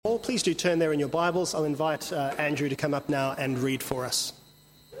please do turn there in your Bibles. I'll invite Andrew to come up now and read for us.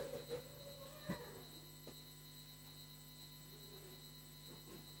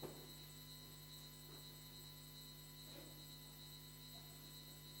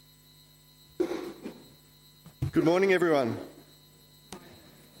 Good morning, everyone.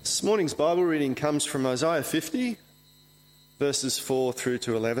 This morning's Bible reading comes from Isaiah 50, verses 4 through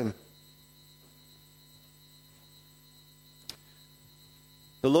to 11.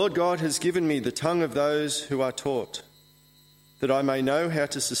 The Lord God has given me the tongue of those who are taught, that I may know how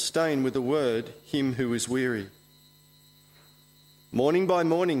to sustain with a word him who is weary. Morning by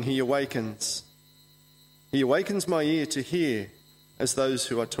morning he awakens. He awakens my ear to hear as those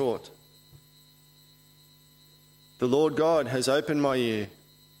who are taught. The Lord God has opened my ear,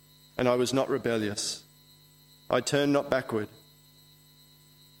 and I was not rebellious. I turned not backward.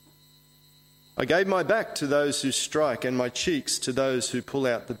 I gave my back to those who strike, and my cheeks to those who pull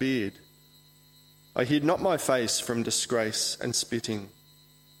out the beard. I hid not my face from disgrace and spitting.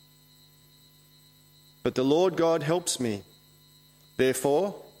 But the Lord God helps me.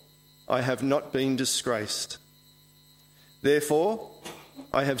 Therefore, I have not been disgraced. Therefore,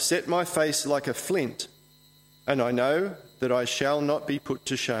 I have set my face like a flint, and I know that I shall not be put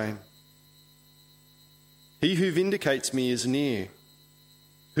to shame. He who vindicates me is near.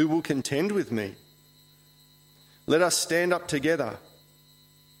 Who will contend with me? Let us stand up together.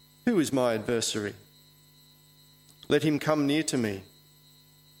 Who is my adversary? Let him come near to me.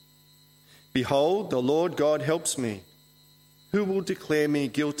 Behold, the Lord God helps me. Who will declare me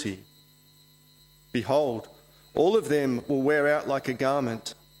guilty? Behold, all of them will wear out like a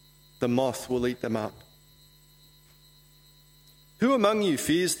garment. The moth will eat them up. Who among you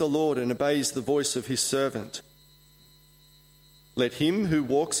fears the Lord and obeys the voice of his servant? Let him who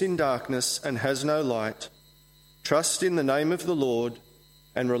walks in darkness and has no light trust in the name of the Lord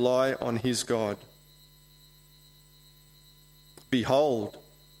and rely on his God. Behold,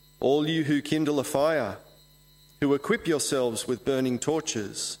 all you who kindle a fire, who equip yourselves with burning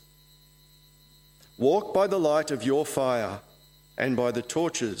torches, walk by the light of your fire and by the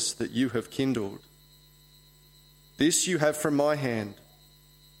torches that you have kindled. This you have from my hand.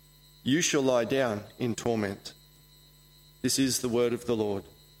 You shall lie down in torment. This is the word of the Lord.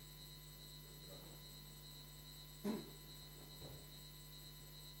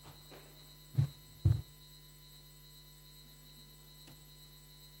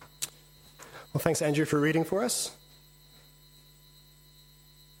 Well, thanks, Andrew, for reading for us.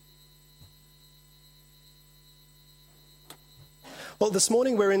 Well, this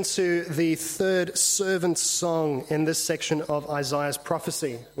morning we're into the third servant song in this section of Isaiah's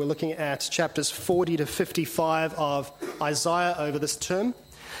prophecy. We're looking at chapters 40 to 55 of Isaiah over this term.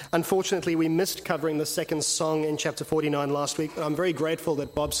 Unfortunately, we missed covering the second song in chapter 49 last week, but I'm very grateful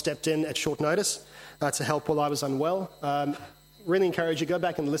that Bob stepped in at short notice to help while I was unwell. Really encourage you, go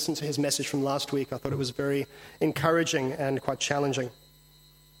back and listen to his message from last week. I thought it was very encouraging and quite challenging.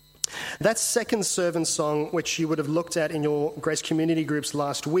 That second servant song, which you would have looked at in your Grace Community groups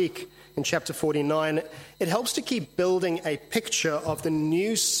last week in chapter 49, it helps to keep building a picture of the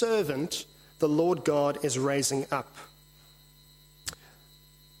new servant the Lord God is raising up.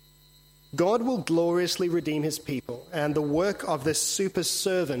 God will gloriously redeem his people, and the work of this super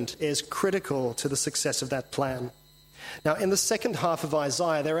servant is critical to the success of that plan. Now, in the second half of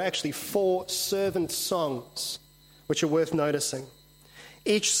Isaiah, there are actually 4 servant songs which are worth noticing,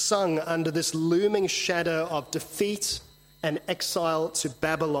 each sung under this looming shadow of defeat and exile to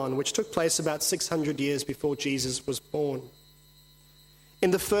Babylon, which took place about 600 years before Jesus was born. In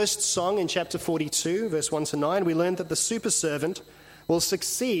the first song in chapter 42, verse 1 to 9, we learned that the super servant will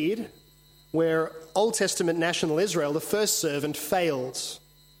succeed where Old Testament national Israel, the first servant, failed.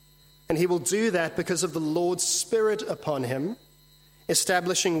 And he will do that because of the Lord's Spirit upon him,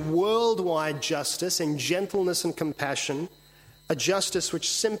 establishing worldwide justice in gentleness and compassion, a justice which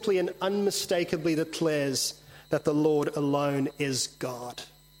simply and unmistakably declares that the Lord alone is God.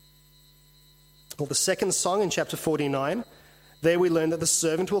 Well, the second song in chapter 49, there we learn that the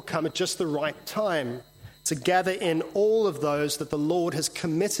servant will come at just the right time to gather in all of those that the Lord has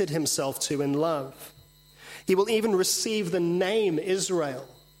committed himself to in love. He will even receive the name Israel,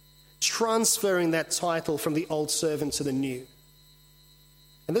 transferring that title from the old servant to the new.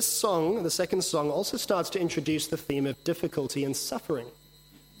 And this song, the second song, also starts to introduce the theme of difficulty and suffering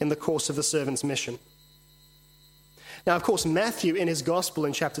in the course of the servant's mission. Now, of course, Matthew, in his gospel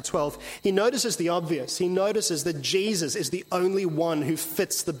in chapter 12, he notices the obvious. He notices that Jesus is the only one who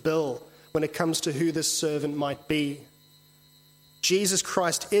fits the bill when it comes to who this servant might be. Jesus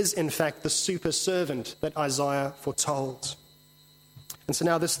Christ is, in fact, the super servant that Isaiah foretold. And so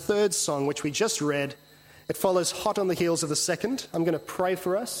now this third song, which we just read, it follows hot on the heels of the second. I'm going to pray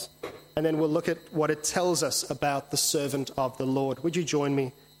for us, and then we'll look at what it tells us about the servant of the Lord. Would you join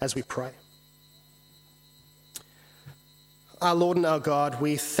me as we pray? Our Lord and our God,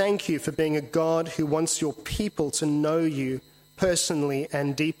 we thank you for being a God who wants your people to know you personally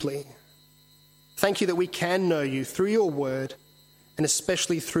and deeply. Thank you that we can know you through your word, and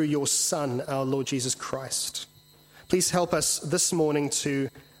especially through your Son, our Lord Jesus Christ. Please help us this morning to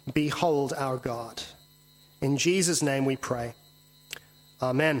behold our God. In Jesus' name we pray.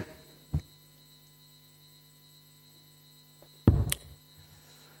 Amen.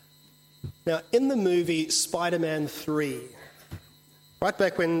 Now, in the movie Spider-Man 3, right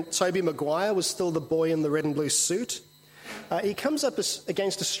back when Tobey Maguire was still the boy in the red and blue suit, he comes up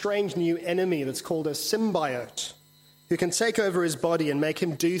against a strange new enemy that's called a symbiote, who can take over his body and make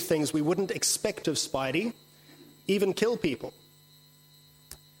him do things we wouldn't expect of Spidey, even kill people.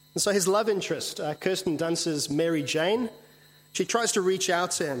 And so his love interest, Kirsten Dunst's Mary Jane, she tries to reach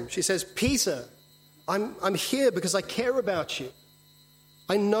out to him. She says, "Peter, I'm here because I care about you.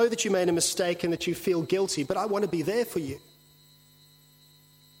 I know that you made a mistake and that you feel guilty, but I want to be there for you."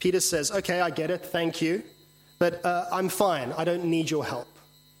 Peter says, "Okay, I get it, thank you, but I'm fine. I don't need your help."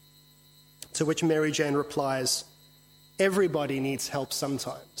 To which Mary Jane replies, "Everybody needs help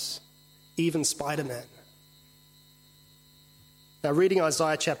sometimes, even Spider-Man." Now, reading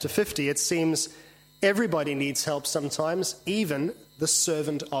Isaiah chapter 50, it seems everybody needs help sometimes, even the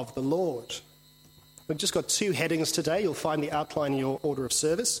servant of the Lord. We've just got 2 headings today. You'll find the outline in your order of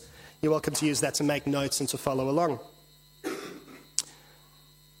service. You're welcome to use that to make notes and to follow along.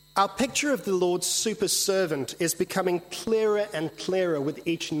 Our picture of the Lord's super servant is becoming clearer and clearer with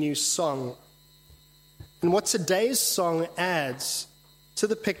each new song. And what today's song adds to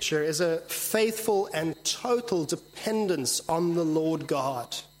the picture is a faithful and total dependence on the Lord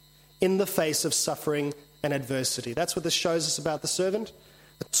God in the face of suffering and adversity. That's what this shows us about the servant,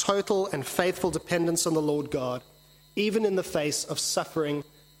 a total and faithful dependence on the Lord God, even in the face of suffering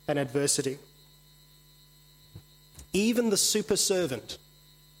and adversity. Even the super servant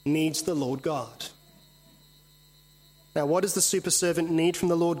needs the Lord God. Now, what does the super servant need from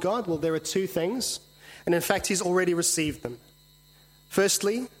the Lord God? Well, there are 2 things, and in fact, he's already received them.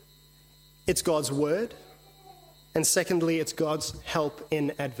 Firstly, it's God's word, and secondly, it's God's help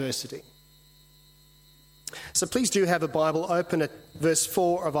in adversity. So please do have a Bible open at verse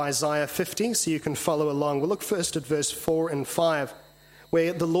 4 of Isaiah 50 so you can follow along. We'll look first at verse 4 and 5,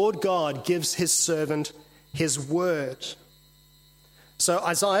 where the Lord God gives his servant his word. So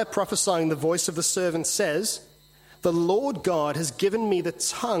Isaiah, prophesying the voice of the servant, says, "The Lord God has given me the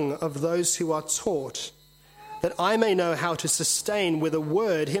tongue of those who are taught, that I may know how to sustain with a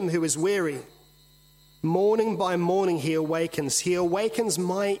word him who is weary. Morning by morning he awakens. He awakens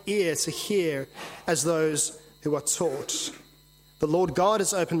my ear to hear as those who are taught. The Lord God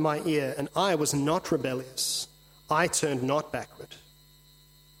has opened my ear, and I was not rebellious. I turned not backward."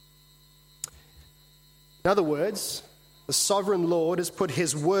 In other words, the sovereign Lord has put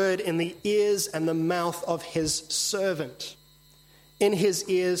his word in the ears and the mouth of his servant, in his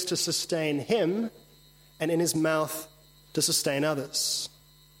ears to sustain him, and in his mouth to sustain others.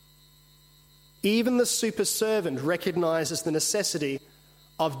 Even the super servant recognizes the necessity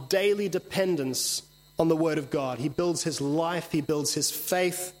of daily dependence on the word of God. He builds his life, he builds his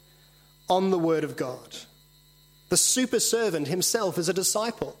faith on the word of God. The super servant himself is a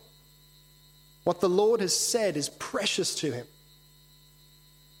disciple. What the Lord has said is precious to him.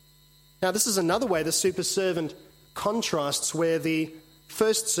 Now, this is another way the super servant contrasts where the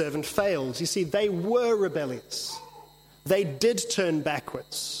first servant failed. You see, they were rebellious. They did turn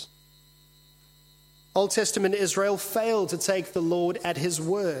backwards. Old Testament Israel failed to take the Lord at his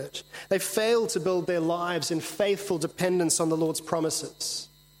word. They failed to build their lives in faithful dependence on the Lord's promises.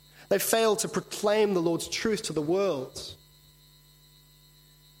 They failed to proclaim the Lord's truth to the world.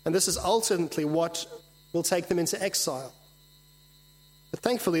 And this is ultimately what will take them into exile. But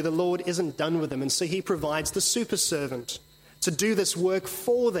thankfully, the Lord isn't done with them, and so he provides the super servant to do this work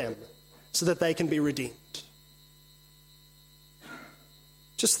for them so that they can be redeemed.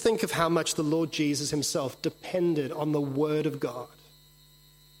 Just think of how much the Lord Jesus himself depended on the word of God.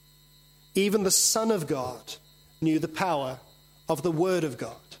 Even the Son of God knew the power of the word of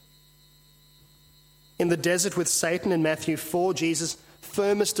God. In the desert with Satan in Matthew 4, Jesus'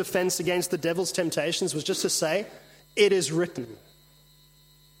 firmest defense against the devil's temptations was just to say, "It is written."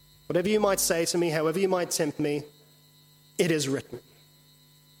 Whatever you might say to me, however you might tempt me, it is written.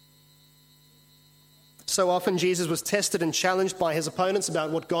 So often Jesus was tested and challenged by his opponents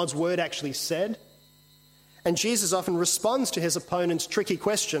about what God's word actually said. And Jesus often responds to his opponents' tricky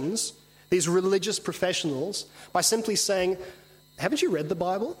questions, these religious professionals, by simply saying, haven't you read the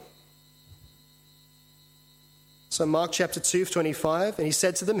Bible? So Mark chapter 2, 25, and he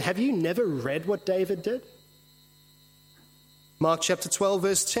said to them, have you never read what David did? Mark chapter 12,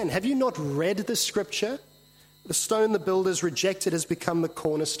 verse 10, have you not read the scripture? The stone the builders rejected has become the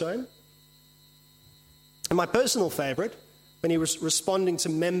cornerstone. And my personal favorite, when he was responding to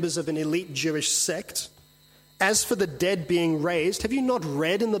members of an elite Jewish sect, as for the dead being raised, have you not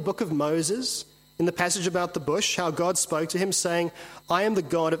read in the book of Moses, in the passage about the bush, how God spoke to him saying, I am the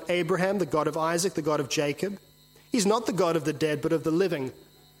God of Abraham, the God of Isaac, the God of Jacob. He's not the God of the dead, but of the living.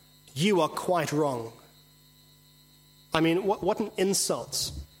 You are quite wrong. I mean, what an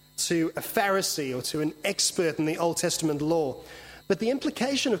insult to a Pharisee or to an expert in the Old Testament law. But the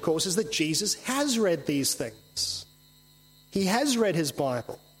implication, of course, is that Jesus has read these things. He has read his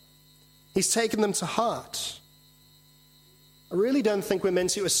Bible. He's taken them to heart. I really don't think we're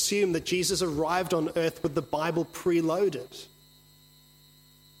meant to assume that Jesus arrived on earth with the Bible preloaded.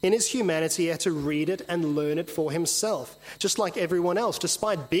 In his humanity, he had to read it and learn it for himself, just like everyone else,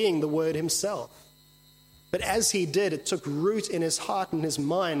 despite being the Word himself. But as he did, it took root in his heart and his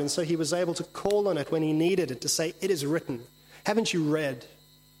mind, and so he was able to call on it when he needed it, to say, it is written. Haven't you read?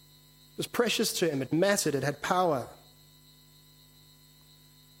 It was precious to him. It mattered. It had power.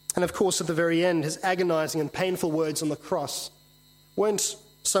 And of course, at the very end, his agonizing and painful words on the cross weren't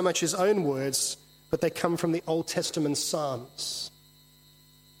so much his own words, but they come from the Old Testament Psalms.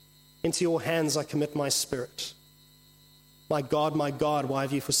 Into your hands I commit my spirit. My God, why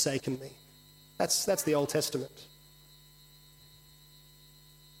have you forsaken me? That's the Old Testament.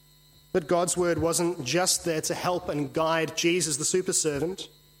 But God's word wasn't just there to help and guide Jesus, the super servant.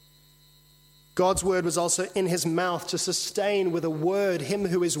 God's word was also in his mouth to sustain with a word him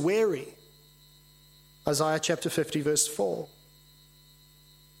who is weary. Isaiah chapter 50, verse 4.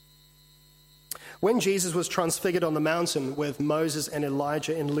 When Jesus was transfigured on the mountain with Moses and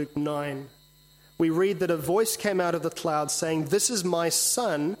Elijah in Luke 9, we read that a voice came out of the cloud saying, this is my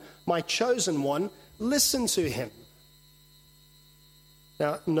son, my chosen one, listen to him.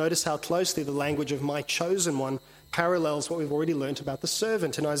 Now, notice how closely the language of my chosen one parallels what we've already learned about the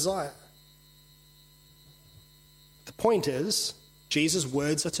servant in Isaiah. The point is, Jesus'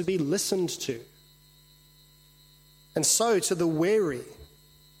 words are to be listened to. And so, to the weary,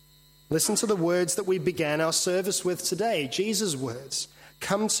 listen to the words that we began our service with today, Jesus' words.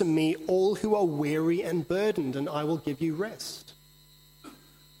 Come to me, all who are weary and burdened, and I will give you rest.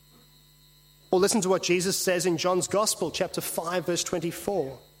 Or listen to what Jesus says in John's Gospel, chapter 5, verse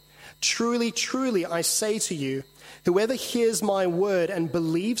 24. Truly, truly, I say to you, whoever hears my word and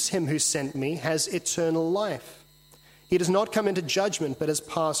believes him who sent me has eternal life. He does not come into judgment, but has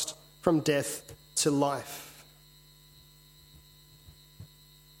passed from death to life.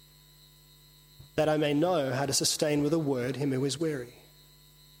 That I may know how to sustain with a word him who is weary.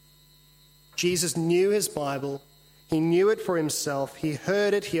 Jesus knew his Bible. He knew it for himself. He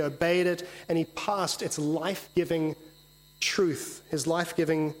heard it, he obeyed it, and he passed its life-giving truth, his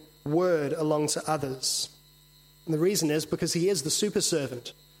life-giving word along to others. And the reason is because he is the super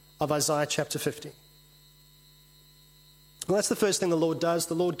servant of Isaiah chapter 50. Well, that's the first thing the Lord does.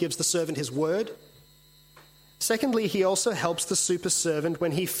 The Lord gives the servant his word. Secondly, he also helps the super servant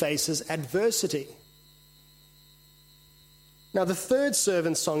when he faces adversity. Now, the third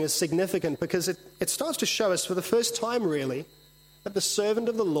servant song is significant because it starts to show us for the first time, really, that the servant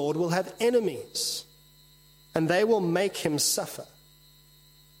of the Lord will have enemies, and they will make him suffer.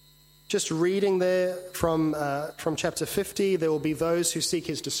 Just reading there from chapter 50, there will be those who seek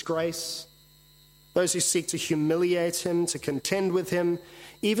his disgrace, those who seek to humiliate him, to contend with him,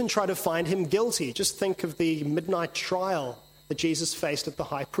 even try to find him guilty. Just think of the midnight trial that Jesus faced at the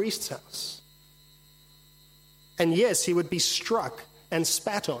high priest's house. And yes, he would be struck and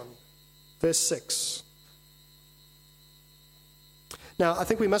spat on. Verse 6. Now, I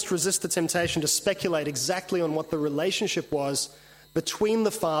think we must resist the temptation to speculate exactly on what the relationship was between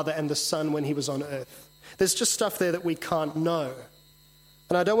the Father and the Son when he was on earth. There's just stuff there that we can't know.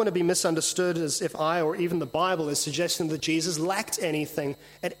 And I don't want to be misunderstood as if I or even the Bible is suggesting that Jesus lacked anything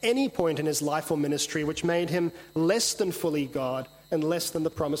at any point in his life or ministry which made him less than fully God and less than the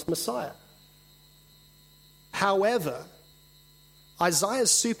promised Messiah. However,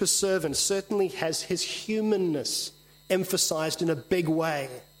 Isaiah's super servant certainly has his humanness emphasized in a big way,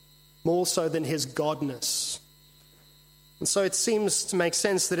 more so than his godness. And so it seems to make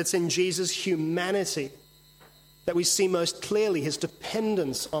sense that it's in Jesus' humanity that we see most clearly his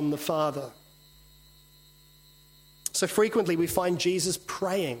dependence on the Father. So frequently we find Jesus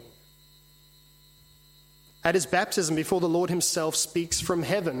praying. At his baptism, before the Lord himself speaks from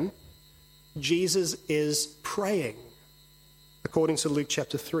heaven, Jesus is praying, according to Luke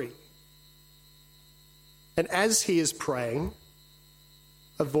chapter 3. And as he is praying,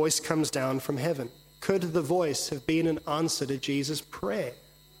 a voice comes down from heaven. Could the voice have been an answer to Jesus' prayer?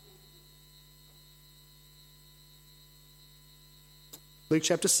 Luke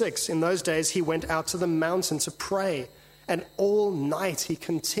chapter 6, in those days he went out to the mountain to pray, and all night he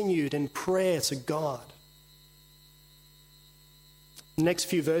continued in prayer to God. The next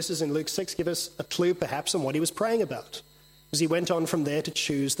few verses in Luke 6 give us a clue perhaps on what he was praying about, as he went on from there to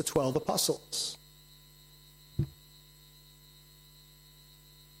choose the 12 apostles.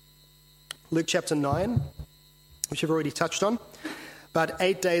 Luke chapter 9, which I've already touched on. About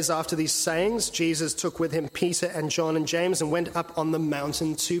 8 days after these sayings, Jesus took with him Peter and John and James and went up on the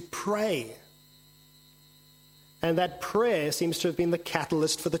mountain to pray. And that prayer seems to have been the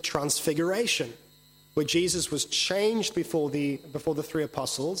catalyst for the transfiguration, where Jesus was changed before the three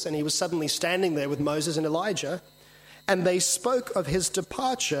apostles, and he was suddenly standing there with Moses and Elijah, and they spoke of his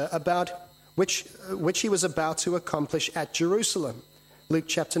departure, about which he was about to accomplish at Jerusalem. Luke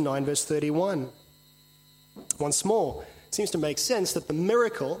chapter 9, verse 31. Once more, it seems to make sense that the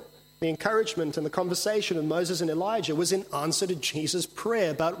miracle, the encouragement and the conversation of Moses and Elijah was in answer to Jesus'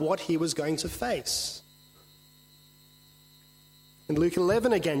 prayer about what he was going to face. In Luke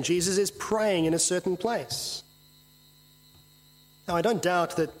 11 again, Jesus is praying in a certain place. Now, I don't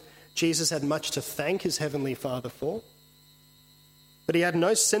doubt that Jesus had much to thank his heavenly Father for, but he had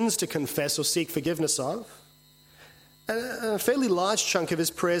no sins to confess or seek forgiveness of. A fairly large chunk of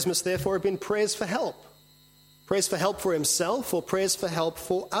his prayers must therefore have been prayers for help. Prayers for help for himself, or prayers for help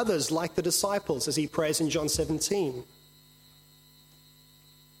for others, like the disciples, as he prays in John 17.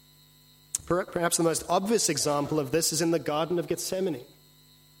 Perhaps the most obvious example of this is in the Garden of Gethsemane.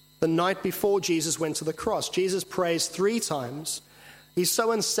 The night before Jesus went to the cross, Jesus prays 3 times. He's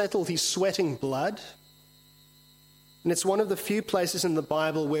so unsettled, he's sweating blood. And it's one of the few places in the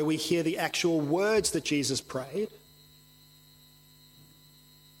Bible where we hear the actual words that Jesus prayed.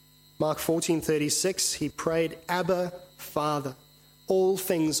 Mark 14:36, he prayed, "Abba, Father, all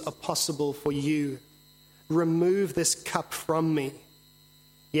things are possible for you. Remove this cup from me,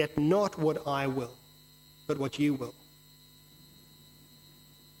 yet not what I will, but what you will."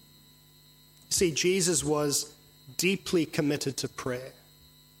 See, Jesus was deeply committed to prayer,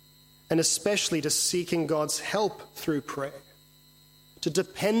 and especially to seeking God's help through prayer, to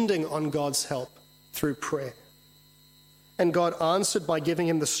depending on God's help through prayer. And God answered by giving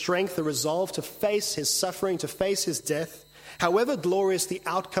him the strength, the resolve to face his suffering, to face his death. However glorious the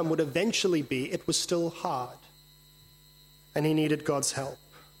outcome would eventually be, it was still hard. And he needed God's help.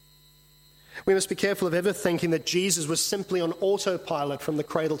 We must be careful of ever thinking that Jesus was simply on autopilot from the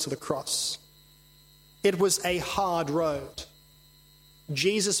cradle to the cross. It was a hard road.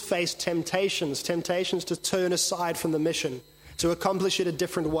 Jesus faced temptations to turn aside from the mission, to accomplish it a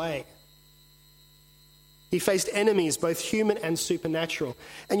different way. He faced enemies, both human and supernatural.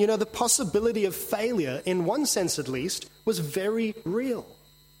 And the possibility of failure, in one sense at least, was very real.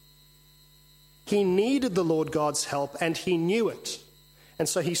 He needed the Lord God's help, and he knew it. And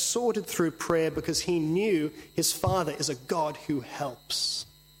so he sought it through prayer because he knew his Father is a God who helps.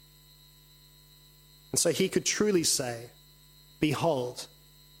 And so he could truly say, "Behold,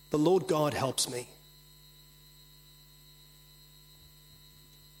 the Lord God helps me."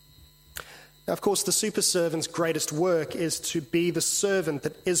 Now, of course, the super servant's greatest work is to be the servant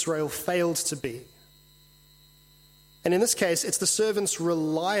that Israel failed to be. And in this case, it's the servant's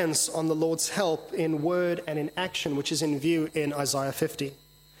reliance on the Lord's help in word and in action, which is in view in Isaiah 50.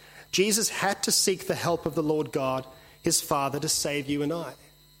 Jesus had to seek the help of the Lord God, his Father, to save you and I.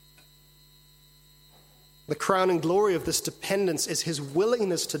 The crowning glory of this dependence is his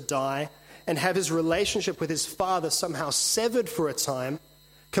willingness to die and have his relationship with his Father somehow severed for a time,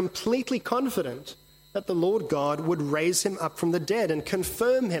 completely confident that the Lord God would raise him up from the dead and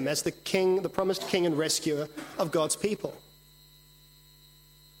confirm him as the king, the promised king and rescuer of God's people.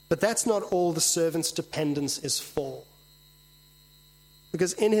 But that's not all the servant's dependence is for.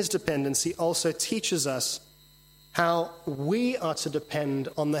 Because in his dependence, he also teaches us how we are to depend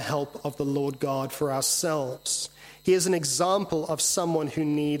on the help of the Lord God for ourselves. He is an example of someone who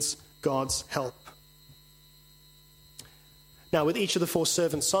needs God's help. Now, with each of the 4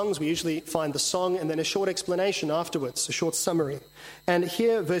 servant songs, we usually find the song and then a short explanation afterwards, a short summary. And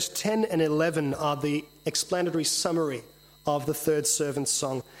here, verse 10 and 11 are the explanatory summary of the 3rd servant's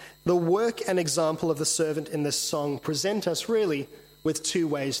song. The work and example of the servant in this song present us really with 2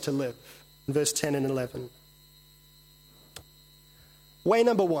 ways to live. Verse 10 and 11. Way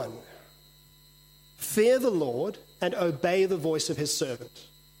number 1. Fear the Lord and obey the voice of his servant.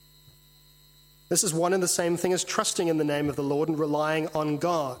 This is one and the same thing as trusting in the name of the Lord and relying on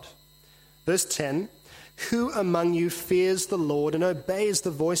God. Verse 10, who among you fears the Lord and obeys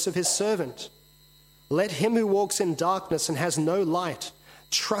the voice of his servant? Let him who walks in darkness and has no light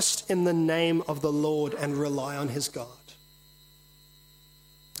trust in the name of the Lord and rely on his God.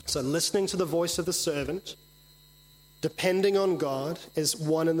 So listening to the voice of the servant, depending on God, is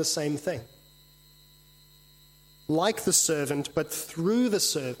one and the same thing. Like the servant, but through the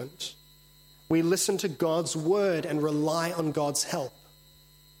servant, we listen to God's word and rely on God's help.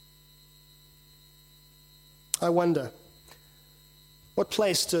 I wonder, what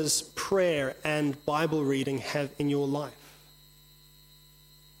place does prayer and Bible reading have in your life?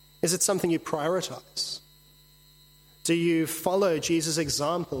 Is it something you prioritize? Do you follow Jesus'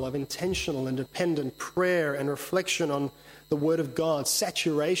 example of intentional and dependent prayer and reflection on the Word of God,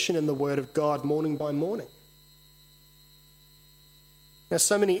 saturation in the Word of God morning by morning? Now,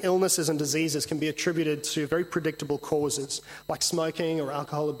 so many illnesses and diseases can be attributed to very predictable causes, like smoking or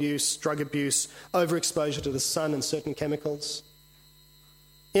alcohol abuse, drug abuse, overexposure to the sun and certain chemicals.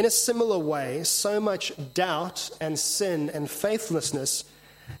 In a similar way, so much doubt and sin and faithlessness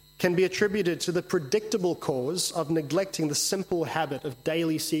can be attributed to the predictable cause of neglecting the simple habit of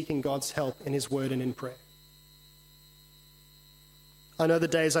daily seeking God's help in his word and in prayer. I know the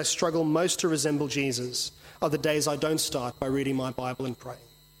days I struggle most to resemble Jesus are the days I don't start by reading my Bible and praying.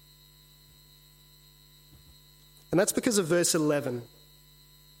 And that's because of verse 11,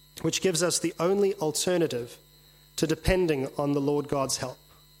 which gives us the only alternative to depending on the Lord God's help.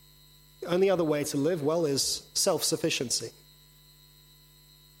 The only other way to live well is self-sufficiency.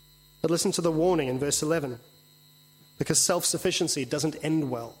 But listen to the warning in verse 11, because self-sufficiency doesn't end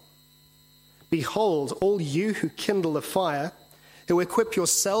well. Behold, all you who kindle a fire, who equip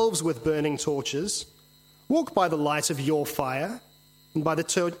yourselves with burning torches, walk by the light of your fire and by the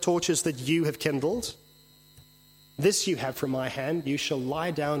torches that you have kindled. This you have from my hand, you shall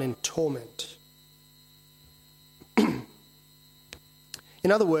lie down in torment.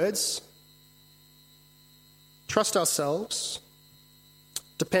 In other words, trust ourselves,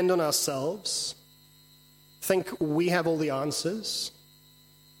 depend on ourselves, think we have all the answers,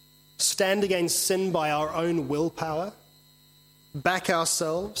 stand against sin by our own willpower, back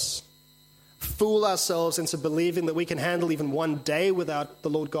ourselves, fool ourselves into believing that we can handle even one day without the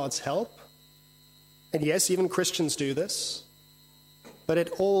Lord God's help. And yes, even Christians do this, but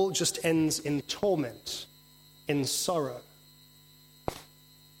it all just ends in torment, in sorrow.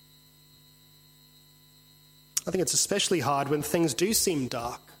 I think it's especially hard when things do seem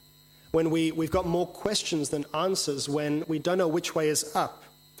dark, when we've got more questions than answers, when we don't know which way is up,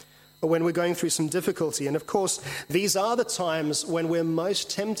 or when we're going through some difficulty. And of course, these are the times when we're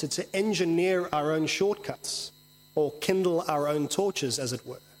most tempted to engineer our own shortcuts or kindle our own torches, as it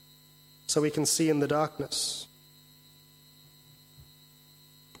were, so we can see in the darkness.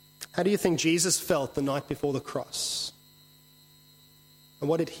 How do you think Jesus felt the night before the cross? And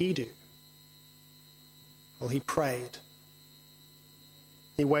what did he do? Well, he prayed.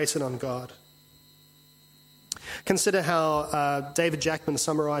 He waited on God. Consider how David Jackman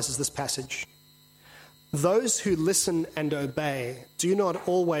summarizes this passage. Those who listen and obey do not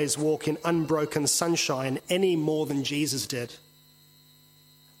always walk in unbroken sunshine any more than Jesus did.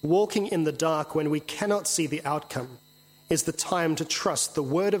 Walking in the dark when we cannot see the outcome is the time to trust the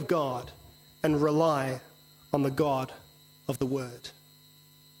Word of God and rely on the God of the Word.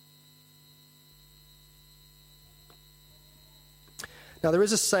 Now, there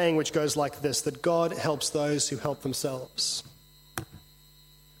is a saying which goes like this, that God helps those who help themselves.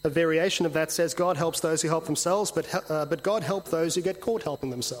 A variation of that says God helps those who help themselves, but God helps those who get caught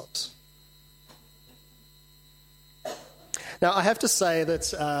helping themselves. Now, I have to say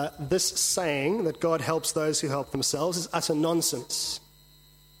that this saying, that God helps those who help themselves, is utter nonsense.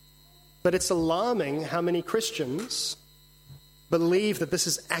 But it's alarming how many Christians believe that this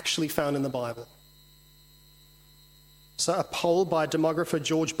is actually found in the Bible. So a poll by demographer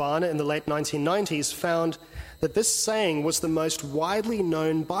George Barna in the late 1990s found that this saying was the most widely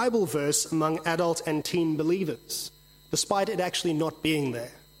known Bible verse among adult and teen believers, despite it actually not being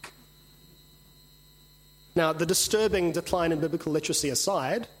there. Now, the disturbing decline in biblical literacy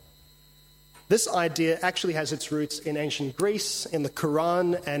aside, this idea actually has its roots in ancient Greece, in the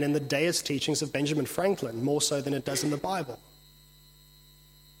Quran, and in the deist teachings of Benjamin Franklin, more so than it does in the Bible.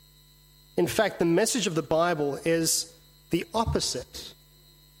 In fact, the message of the Bible is the opposite,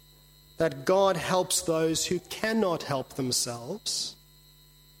 that God helps those who cannot help themselves,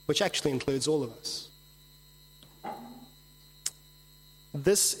 which actually includes all of us.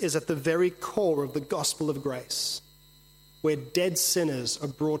 This is at the very core of the gospel of grace, where dead sinners are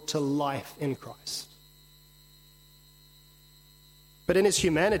brought to life in Christ. But in his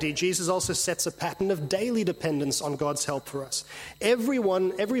humanity, Jesus also sets a pattern of daily dependence on God's help for us.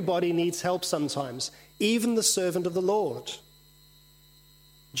 Everybody needs help sometimes, even the servant of the Lord.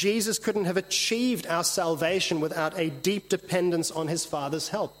 Jesus couldn't have achieved our salvation without a deep dependence on his Father's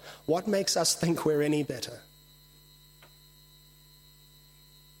help. What makes us think we're any better?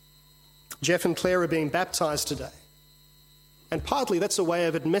 Jeff and Claire are being baptized today. And partly that's a way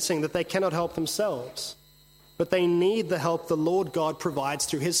of admitting that they cannot help themselves, but they need the help the Lord God provides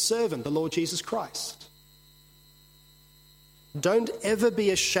through his servant, the Lord Jesus Christ. Don't ever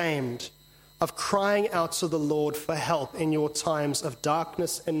be ashamed of crying out to the Lord for help in your times of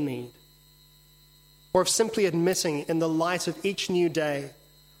darkness and need, or of simply admitting in the light of each new day,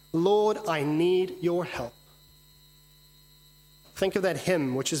 Lord, I need your help. Think of that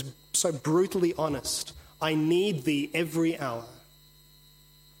hymn, which is so brutally honest. I need thee every hour.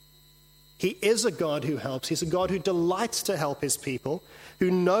 He is a God who helps. He's a God who delights to help his people, who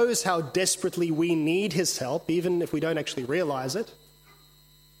knows how desperately we need his help, even if we don't actually realize it.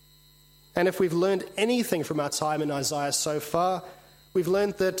 And if we've learned anything from our time in Isaiah so far, we've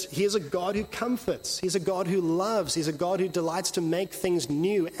learned that he is a God who comforts. He's a God who loves. He's a God who delights to make things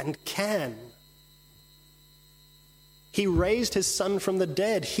new and can. He raised his son from the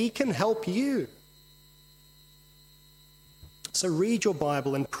dead. He can help you. So read your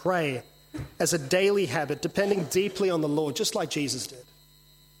Bible and pray as a daily habit, depending deeply on the Lord, just like Jesus did.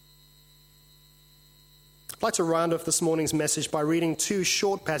 I'd like to round off this morning's message by reading two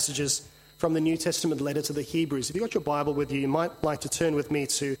short passages from the New Testament letter to the Hebrews. If you've got your Bible with you, you might like to turn with me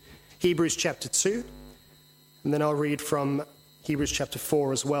to Hebrews chapter 2, and then I'll read from Hebrews chapter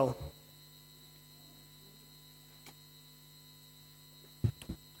 4 as well.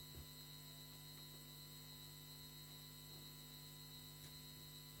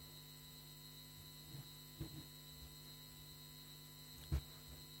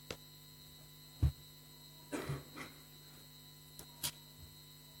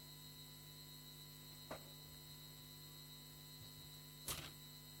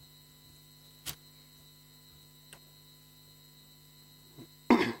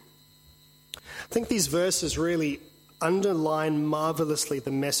 I think these verses really underline marvelously the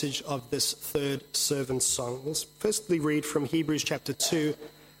message of this third servant song. Let's firstly read from Hebrews chapter 2,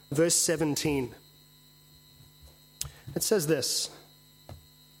 verse 17. It says this: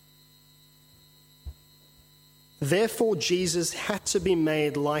 Therefore Jesus had to be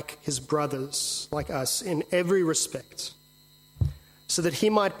made like his brothers, like us, in every respect, so that he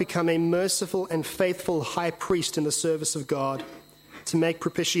might become a merciful and faithful high priest in the service of God, to make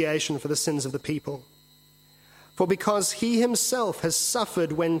propitiation for the sins of the people. For because he himself has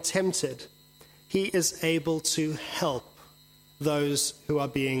suffered when tempted, he is able to help those who are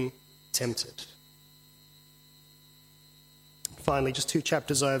being tempted. Finally, just two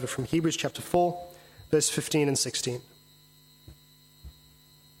chapters over, from Hebrews chapter 4, verse 15 and 16.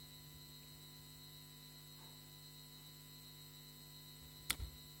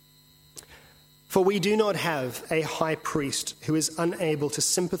 For we do not have a high priest who is unable to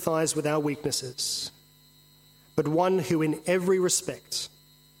sympathize with our weaknesses, but one who in every respect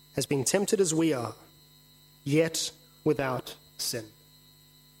has been tempted as we are, yet without sin.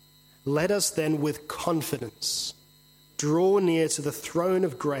 Let us then with confidence draw near to the throne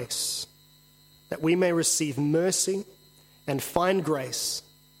of grace, that we may receive mercy and find grace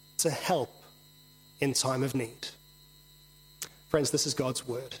to help in time of need. Friends, this is God's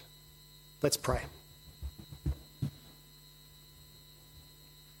word. Let's pray.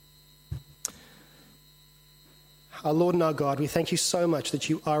 Our Lord and our God, we thank you so much that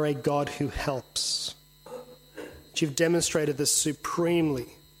you are a God who helps. That you've demonstrated this supremely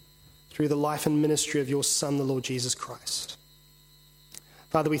through the life and ministry of your Son, the Lord Jesus Christ.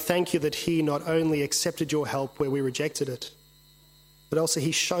 Father, we thank you that he not only accepted your help where we rejected it, but also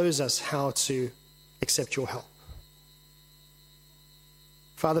he shows us how to accept your help.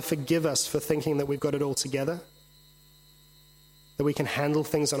 Father, forgive us for thinking that we've got it all together, that we can handle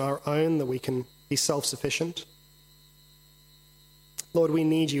things on our own, that we can be self-sufficient. Lord, we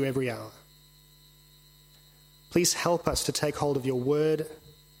need you every hour. Please help us to take hold of your word,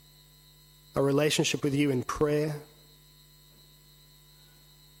 a relationship with you in prayer,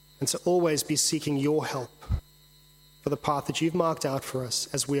 and to always be seeking your help for the path that you've marked out for us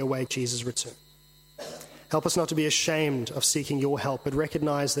as we await Jesus' return. Help us not to be ashamed of seeking your help, but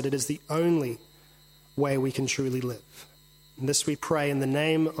recognize that it is the only way we can truly live. And this we pray in the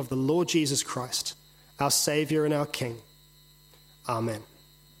name of the Lord Jesus Christ, our Savior and our King. Amen.